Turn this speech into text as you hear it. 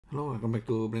Hello, welcome back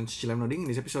to LIVENODING. In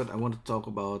this episode, I want to talk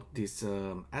about these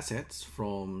assets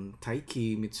from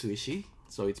Taiki Mitsuishi.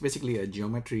 So it's basically a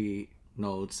geometry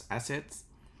nodes assets.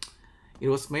 It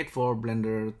was made for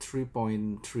Blender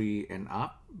 3.3 and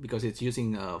up because it's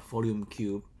using a volume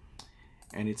cube,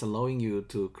 and it's allowing you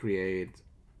to create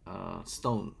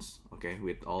stones, okay,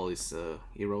 with all these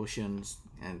erosions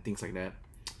and things like that.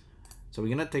 So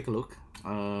we're gonna take a look.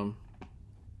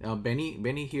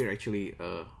 Benny here actually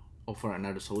offer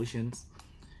another solutions.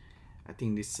 I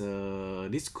think this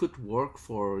could work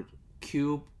for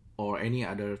cube or any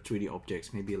other 3D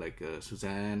objects, maybe like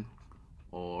Suzanne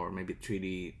or maybe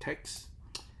 3D text,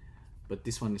 but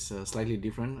this one is slightly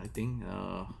different, I think.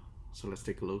 So let's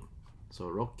take a look. So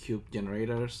rock cube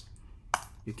generators,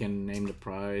 you can name the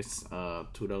price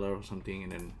 $2 or something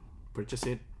and then purchase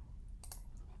it.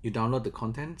 You download the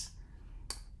contents,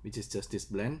 which is just this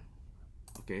blend,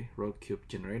 okay, rock cube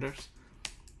generators.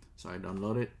 So I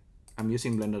download it. I'm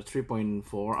using Blender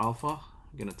 3.4 alpha.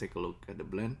 I'm gonna take a look at the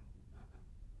blend.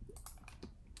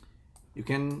 You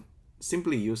can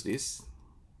simply use this,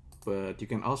 but you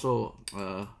can also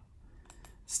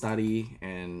study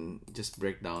and just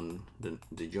break down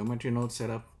the geometry node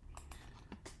setup.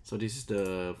 So this is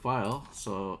the file.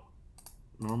 So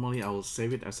normally I will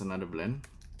save it as another blend,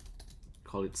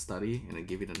 call it study, and I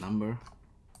give it a number.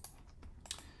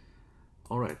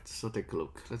 Alright, so take a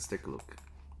look. Let's take a look.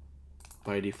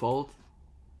 By default,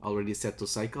 already set to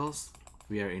cycles.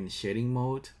 We are in shading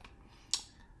mode.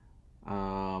 We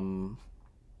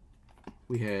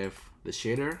have the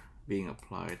shader being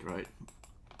applied, right?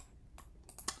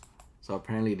 So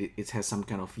apparently it has some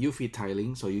kind of UV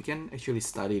tiling, so you can actually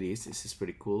study this. This is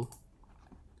pretty cool.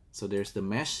 So there's the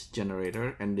mesh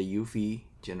generator and the UV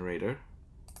generator.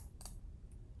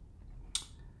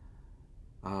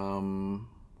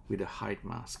 With a height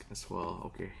mask as well,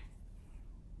 okay.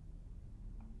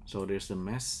 So there's the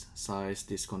mesh size,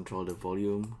 this control the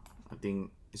volume. I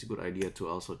think it's a good idea to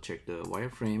also check the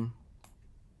wireframe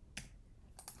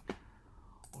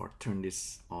or turn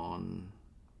this on.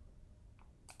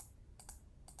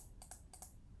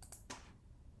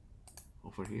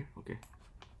 Over here, okay.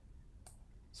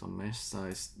 So mesh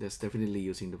size, that's definitely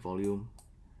using the volume,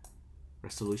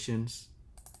 resolutions,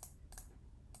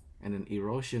 and then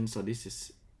erosion. So this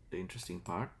is the interesting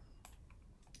part.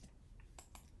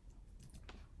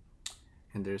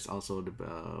 And there's also the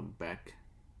back,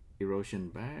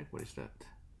 erosion back. What is that?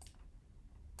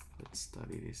 Let's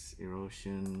study this.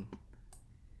 Erosion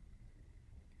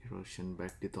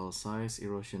back detail size,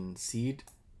 erosion seed.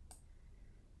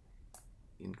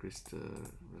 Increase the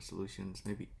resolutions.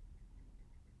 Maybe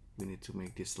we need to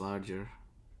make this larger.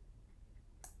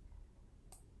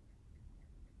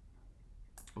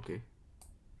 Okay.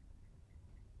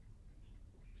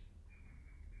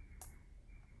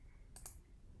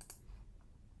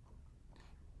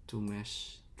 To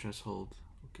mesh threshold,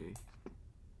 okay.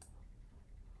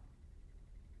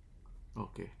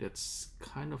 Okay, that's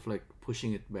kind of like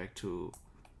pushing it back to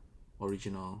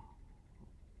original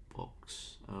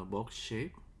box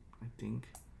shape, I think.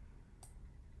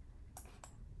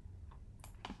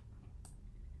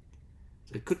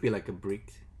 So it could be like a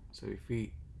brick. So if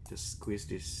we just squeeze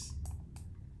this,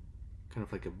 kind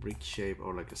of like a brick shape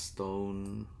or like a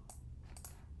stone.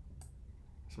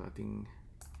 So I think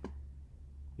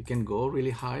you can go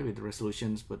really high with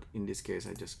resolutions, but in this case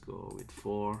I just go with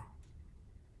 4.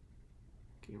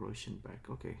 Okay, erosion back.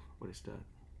 Okay, what is that?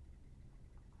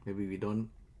 Maybe we don't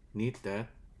need that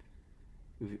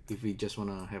if we just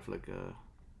want to have like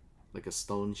a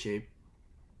stone shape.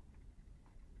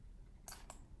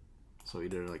 So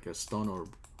either like a stone or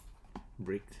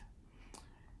brick.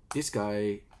 This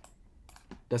guy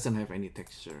doesn't have any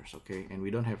textures, okay, and we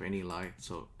don't have any light,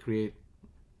 so create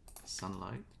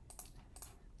sunlight.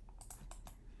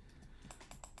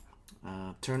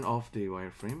 Turn off the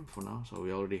wireframe for now, so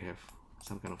we already have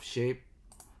some kind of shape.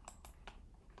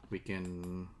 We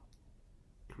can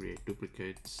create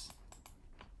duplicates,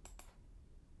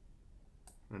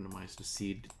 randomize the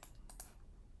seed.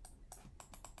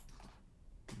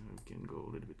 We can go a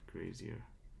little bit crazier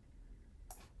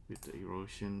with the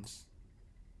erosions.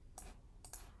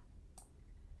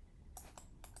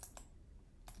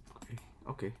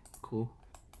 Okay, cool.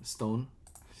 The stone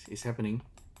is happening.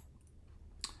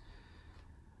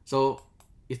 So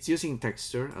it's using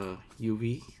texture,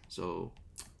 UV. So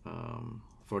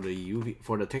for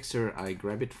the texture, I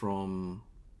grab it from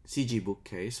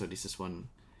CGBookCase. So this is one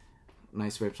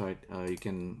nice website. You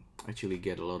can actually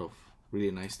get a lot of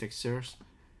really nice textures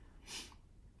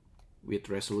with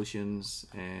resolutions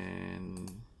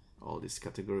and all these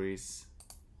categories.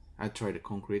 I tried the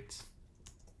concrete.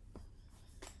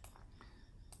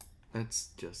 let's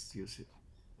just use it,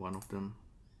 one of them.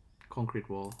 Concrete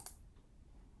wall.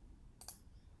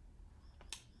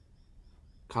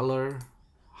 Color,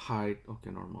 height, okay,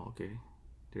 normal, okay.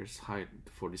 There's height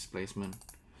for displacement.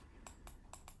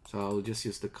 So I'll just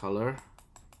use the color,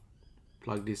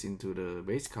 plug this into the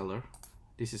base color.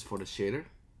 This is for the shader.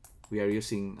 We are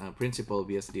using principal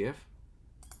BSDF.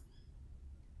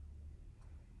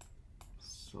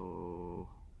 So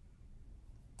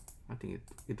I think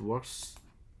it works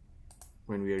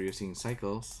when we are using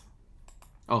cycles.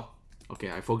 Oh,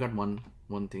 okay, I forgot one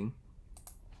thing.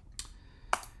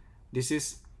 This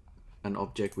is an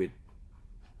object with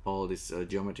all these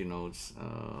geometry nodes,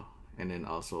 and then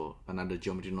also another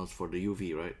geometry nodes for the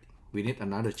UV, right? We need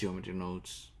another geometry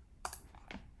nodes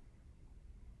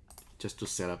just to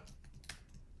set up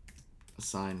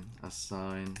assign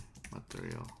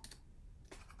material.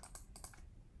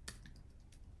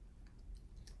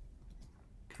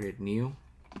 Create new,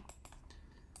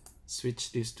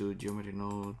 switch this to geometry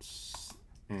nodes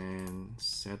and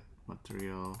set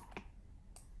material,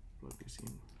 plug this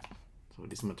in. So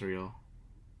this material,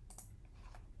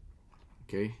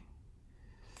 okay,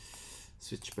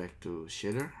 switch back to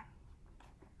shader.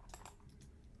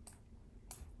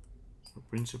 So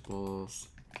principles,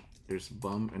 there's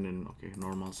bump and then okay,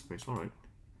 normal space. All right,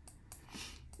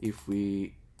 if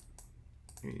we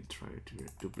try to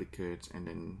duplicate and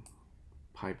then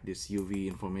pipe this UV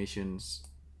informations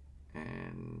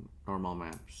and normal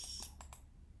maps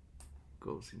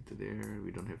goes into there.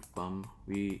 We don't have bump,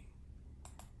 we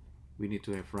need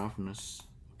to have roughness.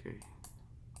 Okay,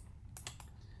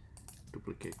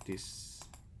 duplicate this.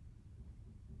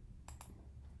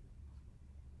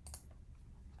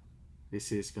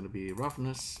 This is going to be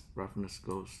roughness. Roughness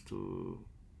goes to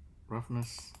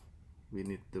roughness. We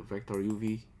need the vector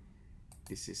UV.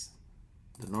 This is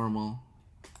the normal.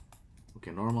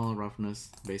 Okay, normal,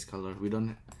 roughness, base color. We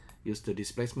don't use the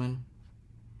displacement.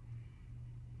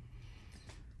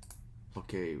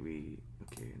 Okay, we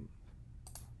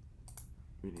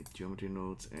need geometry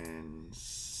nodes and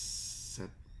set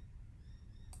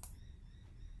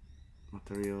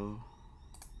material.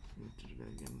 We need to do that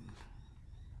again.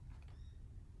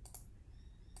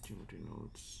 Geometry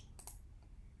nodes.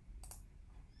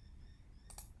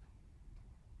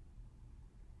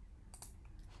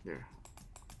 There.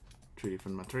 3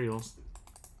 different materials.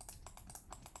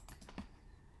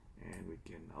 And we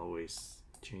can always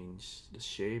change the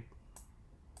shape.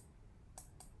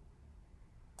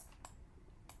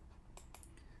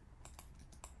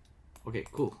 Okay,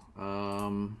 cool.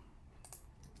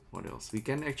 What else? We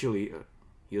can actually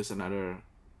use another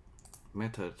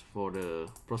method for the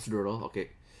procedural. Okay,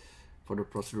 for the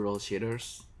procedural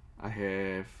shaders, I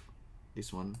have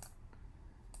this one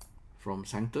from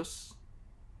Sanctus.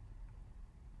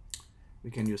 We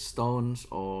can use stones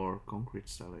or concrete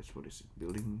stylized. What is it?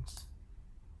 Buildings,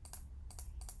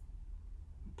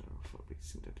 fabric,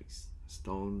 synthetics,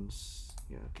 stones.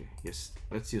 Yeah, okay. Yes,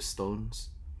 let's use stones.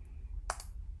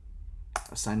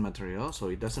 Assign material. So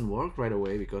it doesn't work right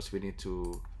away because we need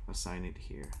to assign it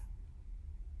here.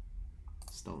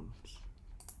 Stones.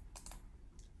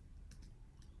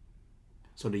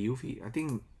 So the UV, I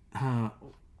think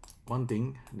one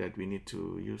thing that we need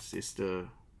to use is the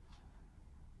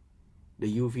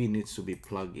UV needs to be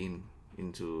plugged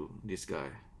into this guy.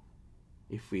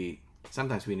 If we,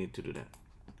 sometimes we need to do that.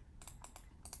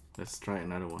 Let's try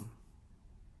another one.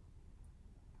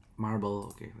 Marble,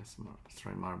 okay, let's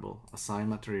try marble. Assign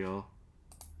material,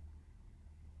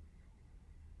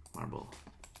 marble.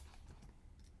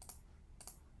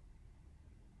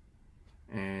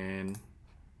 And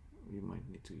we might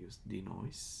need to use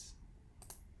denoise.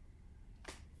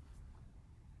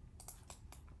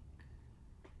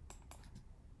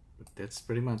 But that's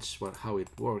pretty much how it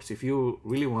works. If you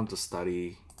really want to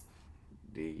study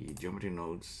the geometry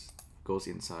nodes, goes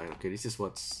inside. Okay, this is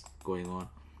what's going on.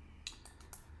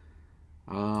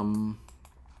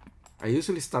 I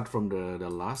usually start from the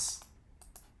last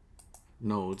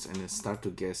nodes and then start to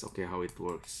guess, okay, how it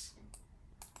works.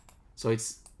 So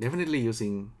it's definitely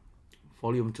using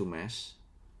volume 2 mesh,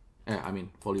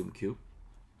 volume cube.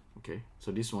 Okay,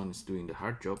 so this one is doing the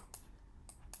hard job.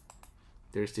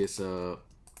 There's this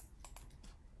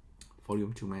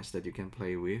volume 2 mesh that you can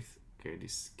play with. Okay,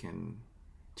 this can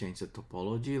change the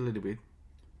topology a little bit.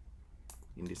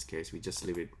 In this case, we just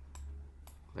leave it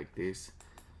like this.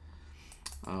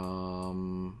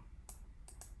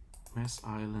 Mesh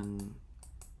island,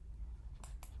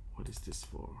 what is this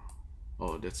for?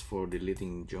 Oh, that's for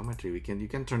deleting geometry. You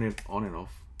can turn it on and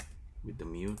off with the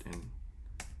mute and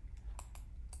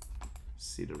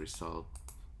see the result.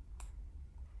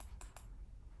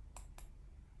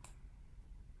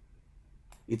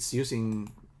 it's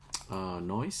using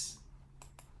noise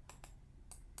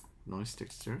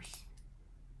textures.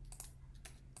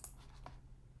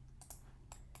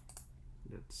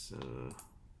 That's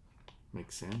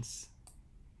makes sense.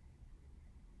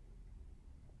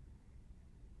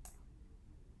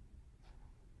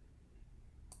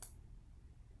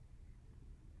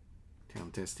 Okay,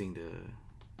 I'm testing the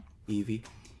EV.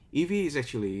 EV is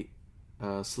actually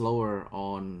slower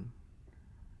on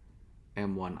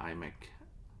M1 iMac,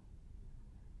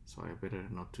 so I better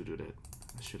not to do that.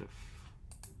 I should have.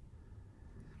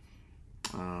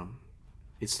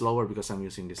 It's slower because I'm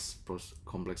using this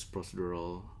complex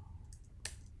procedural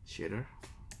shader.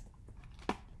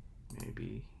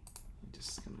 Maybe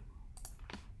just gonna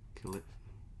kill it.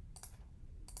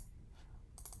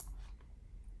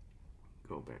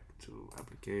 Go back to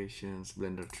applications,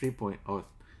 Blender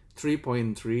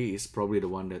 3.3 is probably the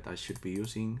one that I should be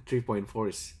using. 3.4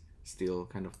 is still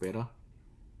kind of better.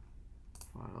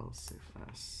 File save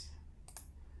as.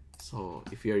 So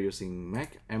if you're using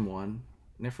Mac M1,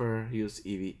 never use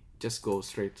EV, just go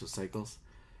straight to cycles.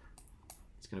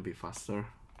 It's gonna be faster.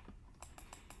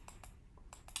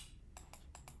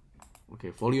 Okay,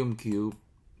 volume cube,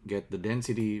 get the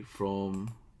density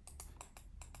from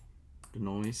the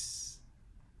noise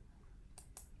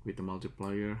with the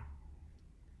multiplier.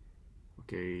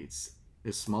 Okay,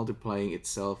 it's multiplying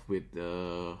itself with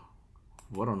the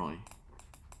Voronoi.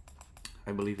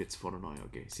 I believe it's Voronoi.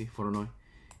 Okay, see Voronoi.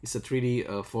 It's a 3D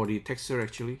 4D texture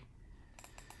actually.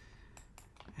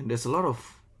 And there's a lot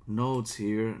of nodes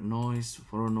here. Noise,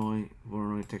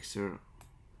 Voronoi texture.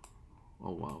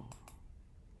 Oh wow.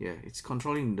 Yeah, it's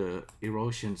controlling the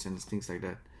erosions and things like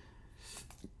that.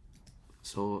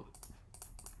 So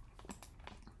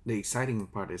the exciting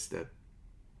part is that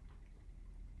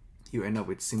you end up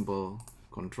with simple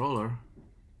controller.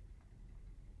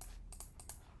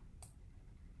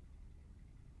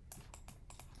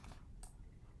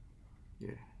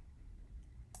 Yeah.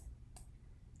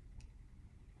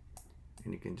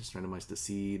 And you can just randomize the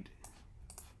seed.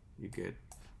 You get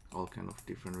all kind of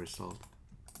different result.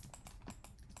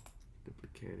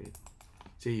 Duplicate it.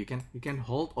 See, you can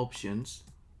hold options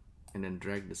and then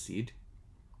drag the seed.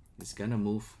 It's gonna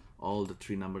move all the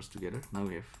three numbers together. Now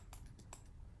we have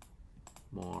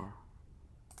more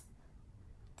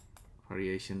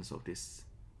variations of this.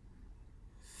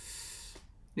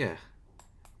 Yeah,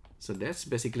 so that's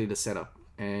basically the setup,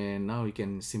 and now you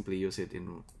can simply use it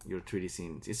in your 3D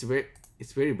scenes.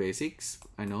 It's very basics,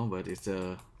 I know, but it's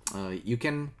you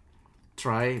can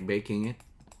try baking it.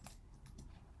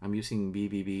 I'm using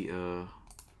BBB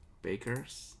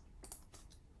bakers.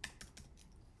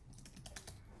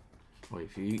 Or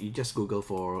if you just Google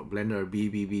for Blender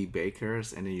BBB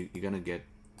bakers, and then you're gonna get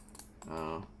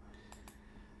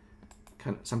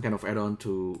some kind of add-on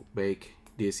to bake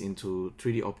this into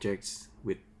 3D objects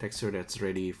with texture that's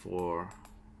ready for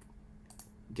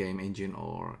game engine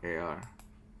or AR.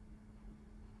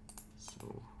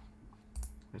 So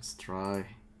let's try.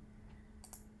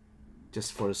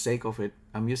 Just for the sake of it,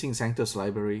 I'm using Sanctus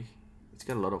library. It's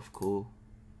got a lot of cool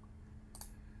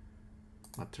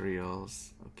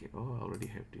materials. Okay, oh, I already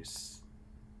have this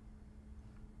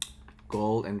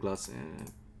gold and glass.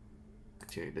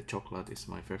 Okay, the chocolate is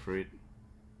my favorite.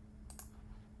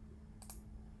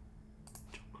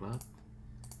 Chocolate.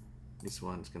 This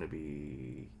one's gonna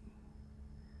be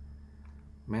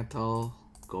metal,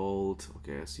 gold.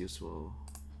 Okay, as usual.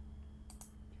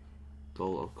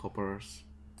 Gold or coppers.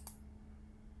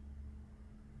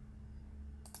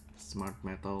 Smart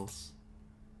metals.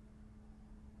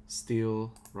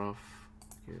 Steel, rough.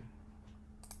 Okay.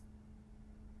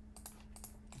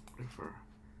 Whatever.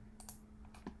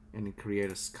 And then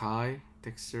create a sky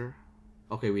texture.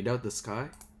 Okay, without the sky,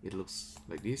 it looks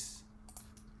like this.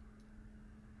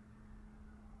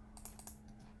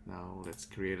 Now let's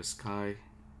create a sky.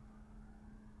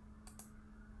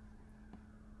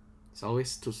 It's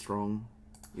always too strong.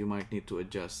 You might need to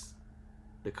adjust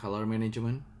the color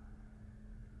management.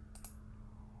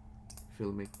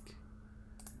 Filmic.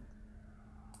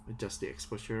 Adjust the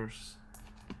exposures.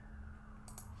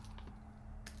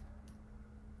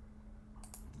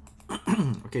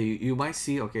 Okay, you might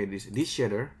see, okay, this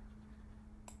shader,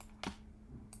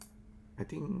 I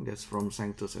think that's from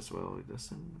Sanctus as well. It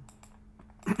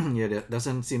doesn't yeah, that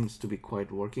doesn't seem to be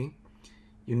quite working.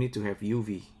 You need to have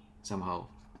UV somehow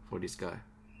for this guy,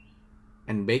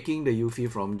 and baking the UV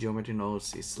from geometry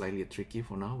nodes is slightly tricky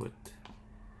for now, but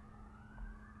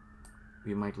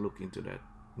we might look into that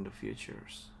in the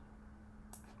futures.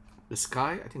 The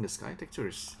sky, I think the sky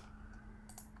textures,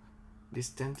 these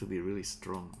tend to be really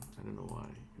strong. I don't know why.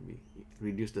 Maybe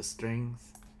reduce the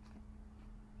strength.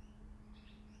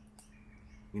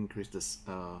 increase this,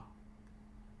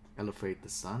 elevate the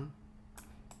sun.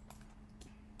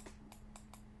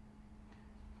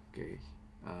 Okay,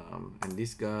 and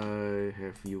this guy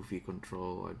have UV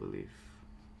control, I believe.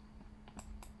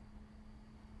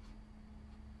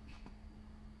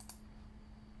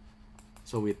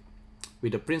 So with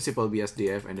the principal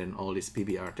BSDF and then all this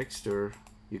PBR texture,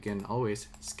 you can always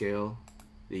scale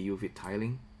the UV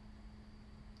tiling.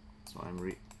 So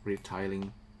I'm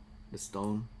retiling the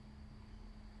stone.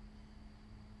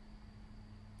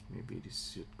 Maybe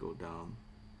this should go down.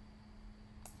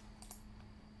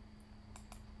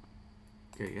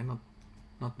 Okay, yeah,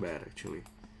 not bad actually.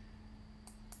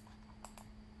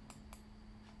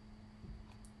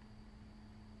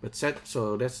 But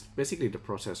so that's basically the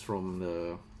process from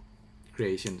the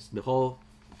creations, the whole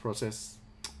process.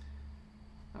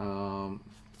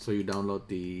 So you download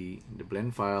the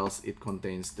blend files. It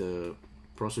contains the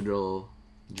procedural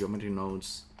geometry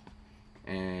nodes,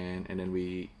 and then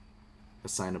we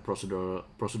assign a procedural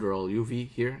UV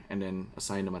here, and then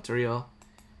assign the material,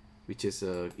 which is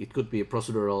it could be a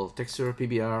procedural texture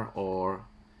PBR or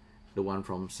the one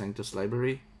from Sanctus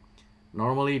library.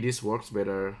 Normally this works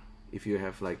better if you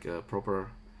have like a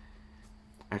proper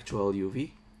actual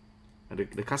UV.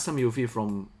 The custom UV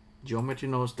from geometry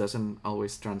nodes doesn't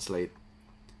always translate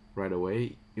right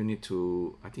away. You need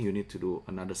to, I think you need to do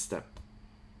another step.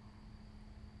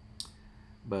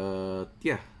 But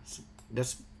yeah,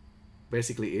 that's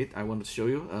basically it I want to show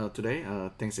you today.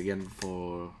 Thanks again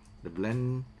for the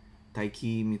blend,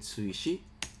 Taiki Mitsuishi.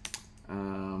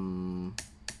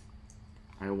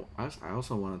 I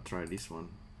also want to try this one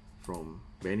from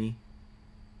Benny.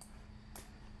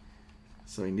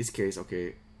 So in this case,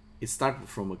 okay, it starts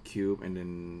from a cube and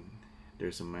then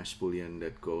there's a mesh boolean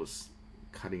that goes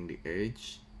cutting the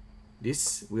edge.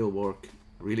 This will work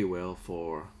really well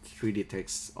for 3D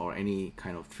text or any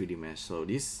kind of 3D mesh. So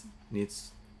this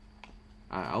needs,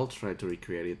 I'll try to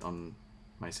recreate it on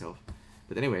myself.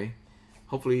 But anyway,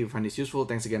 hopefully you find this useful.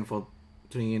 Thanks again for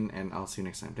tuning in, and I'll see you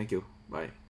next time. Thank you. Bye.